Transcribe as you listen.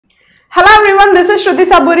Hello everyone, this is Shruthi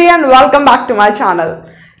Saburi and welcome back to my channel.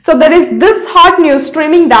 So there is this hot news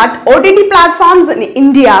streaming that OTT platforms in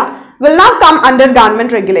India will now come under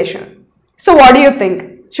government regulation. So what do you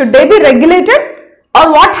think? Should they be regulated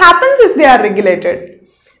or what happens if they are regulated?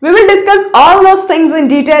 We will discuss all those things in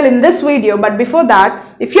detail in this video, but before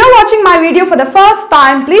that, if you are watching my video for the first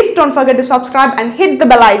time, please don't forget to subscribe and hit the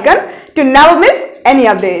bell icon to never miss any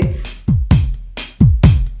updates.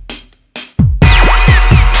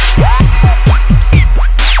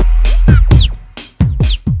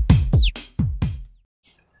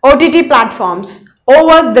 OTT platforms,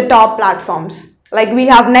 over-the-top platforms, like we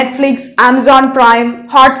have Netflix, Amazon Prime,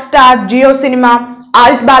 Hotstar, Jio Cinema,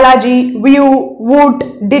 Alt Balaji, View,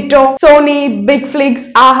 Woot, Ditto, Sony, Bigflix,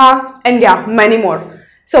 Aha, and yeah, many more.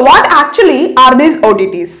 So what actually are these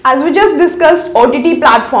OTTs? As we just discussed, OTT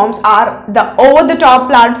platforms are the over-the-top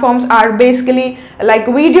platforms are basically like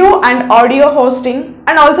video and audio hosting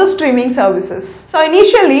and also streaming services. So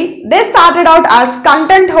initially they started out as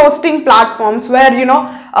content hosting platforms where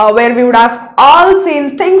where we would have all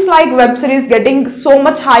seen things like web series getting so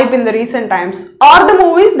much hype in the recent times, or the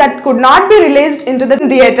movies that could not be released into the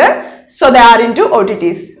theater, so they are into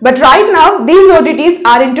OTTs. But right now these OTTs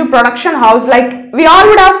are into production house, like we all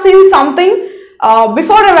would have seen something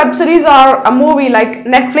before a web series or a movie like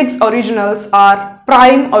Netflix originals or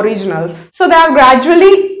Prime originals. So they are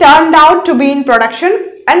gradually turned out to be in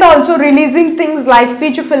production and also releasing things like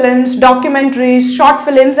feature films, documentaries, short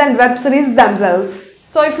films and web series themselves.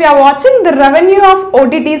 So if we are watching the revenue of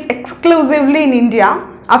OTTs exclusively in India,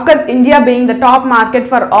 of course India being the top market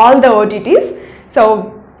for all the OTTs,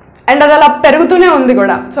 so and adala perugutune undi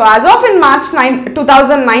kuda. So as of in March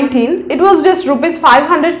 2019, it was just rupees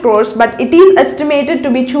 500 crores, but it is estimated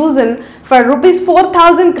to be chosen for rupees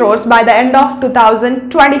 4,000 crores by the end of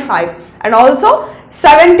 2025, and also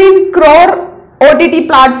 17 crore OTT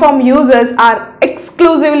platform users are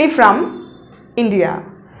exclusively from India.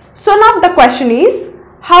 So now the question is,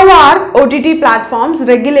 how are OTT platforms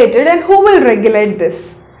regulated and who will regulate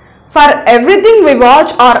this? For everything we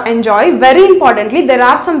watch or enjoy, very importantly, there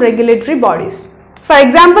are some regulatory bodies. For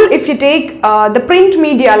example, if you take the print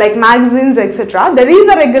media like magazines, etc., there is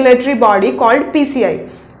a regulatory body called PCI,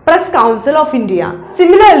 Press Council of India.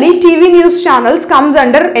 Similarly, TV news channels comes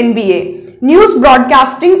under NBA, News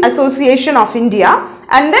Broadcasting Association of India,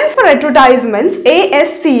 and then for advertisements,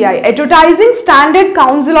 ASCI, Advertising Standard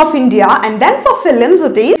Council of India, and then for films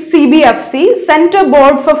it is CBFC, Center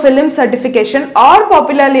Board for Film Certification, or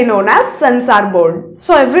popularly known as Censor Board.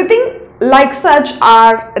 So everything like such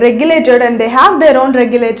are regulated and they have their own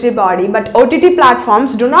regulatory body, but OTT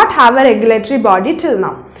platforms do not have a regulatory body till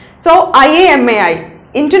now. So IAMAI,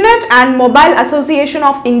 Internet and Mobile Association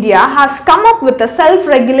of India, has come up with a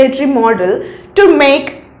self-regulatory model to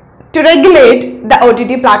regulate the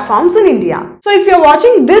OTT platforms in India. So if you're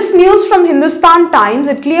watching this news from Hindustan Times,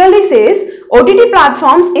 it clearly says OTT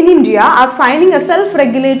platforms in India are signing a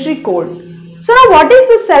self-regulatory code. So now what is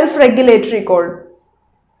the self-regulatory code?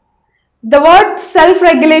 The word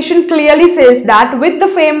self-regulation clearly says that with the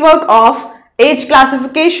framework of age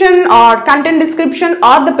classification or content description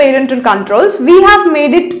or the parental controls, we have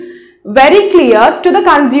made it very clear to the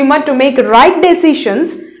consumer to make right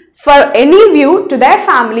decisions for any view to their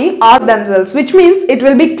family or themselves, which means it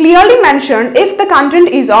will be clearly mentioned if the content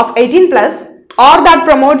is of 18 plus or that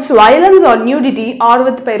promotes violence or nudity or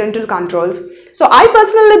with parental controls. So I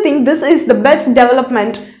personally think this is the best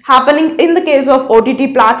development happening in the case of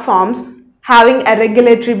OTT platforms having a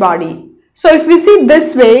regulatory body. So if we see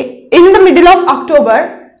this way, in the middle of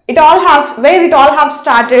October, it all have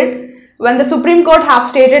started when the Supreme Court have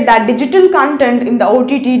stated that digital content in the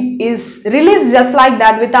OTT is released just like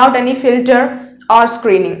that without any filter or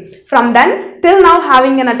screening. From then till now,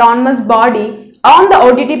 having an autonomous body on the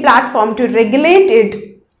OTT platform to regulate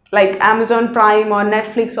it, like Amazon Prime or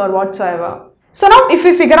Netflix or whatsoever. So now if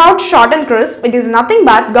we figure out short and crisp, it is nothing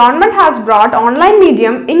but government has brought online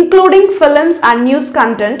medium including films and news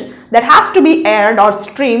content that has to be aired or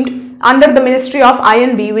streamed under the Ministry of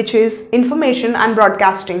INB, which is Information and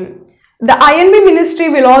Broadcasting. The INB ministry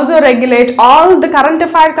will also regulate all the current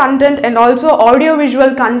affair content and also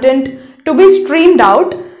audio-visual content to be streamed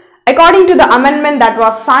out according to the amendment that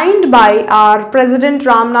was signed by our President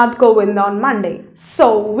Ramnath Kovind on Monday.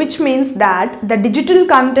 So, which means that the digital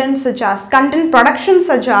content such as content productions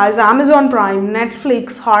such as Amazon Prime,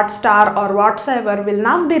 Netflix, Hotstar or whatsoever will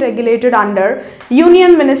now be regulated under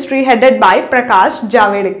Union Ministry headed by Prakash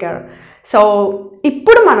Javadekar. So,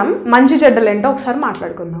 ఇప్పుడు మనం మంచి చెడ్డలేంటో ఒకసారి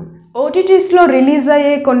మాట్లాడుకుందాం. ఓటీటీస్లో release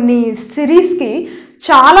అయ్యే కొన్ని సిరీస్కి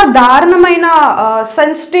చాలా దారుణమైన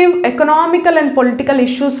sensitive economical and political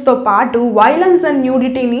ఇష్యూస్తో పాటు వైలెన్స్ అండ్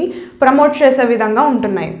న్యూడిటీని ప్రమోట్ చేసే విధంగా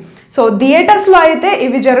ఉంటున్నాయి. సో థియేటర్స్లో అయితే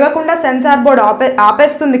ఇవి జరగకుండా సెన్సార్ బోర్డ్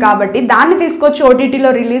ఆపేస్తుంది కాబట్టి దాన్ని తీసుకొచ్చి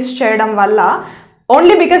ఓటీటీలో రిలీజ్ చేయడం వల్ల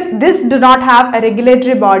only because this do not have a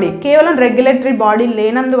regulatory body, కేవలం రెగ్యులేటరీ బాడీ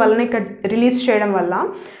లేనందువలన ఇక్కడ రిలీజ్ చేయడం వల్ల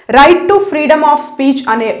right to freedom of speech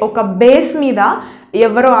అనే ఒక బేస్ మీద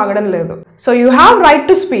ఎవరూ ఆగడం లేదు. So you have right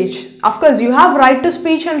to speech, of course you have right to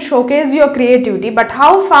speech and showcase your creativity, but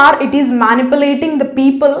how far it is manipulating the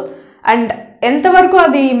people and ఎంతవరకు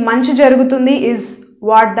అది మంచి జరుగుతుంది is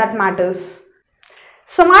what that matters.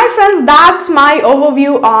 So my friends, that's my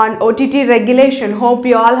overview on OTT regulation. Hope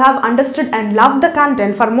you all have understood and loved the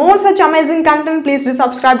content. For more such amazing content, please do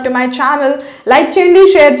subscribe to my channel. Like cheyandi,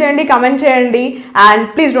 share cheyandi, comment cheyandi,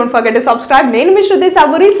 and please don't forget to subscribe. Nenu mi Shruthi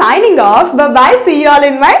Saburi signing off. Bye bye. See you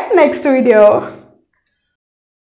all in my next video.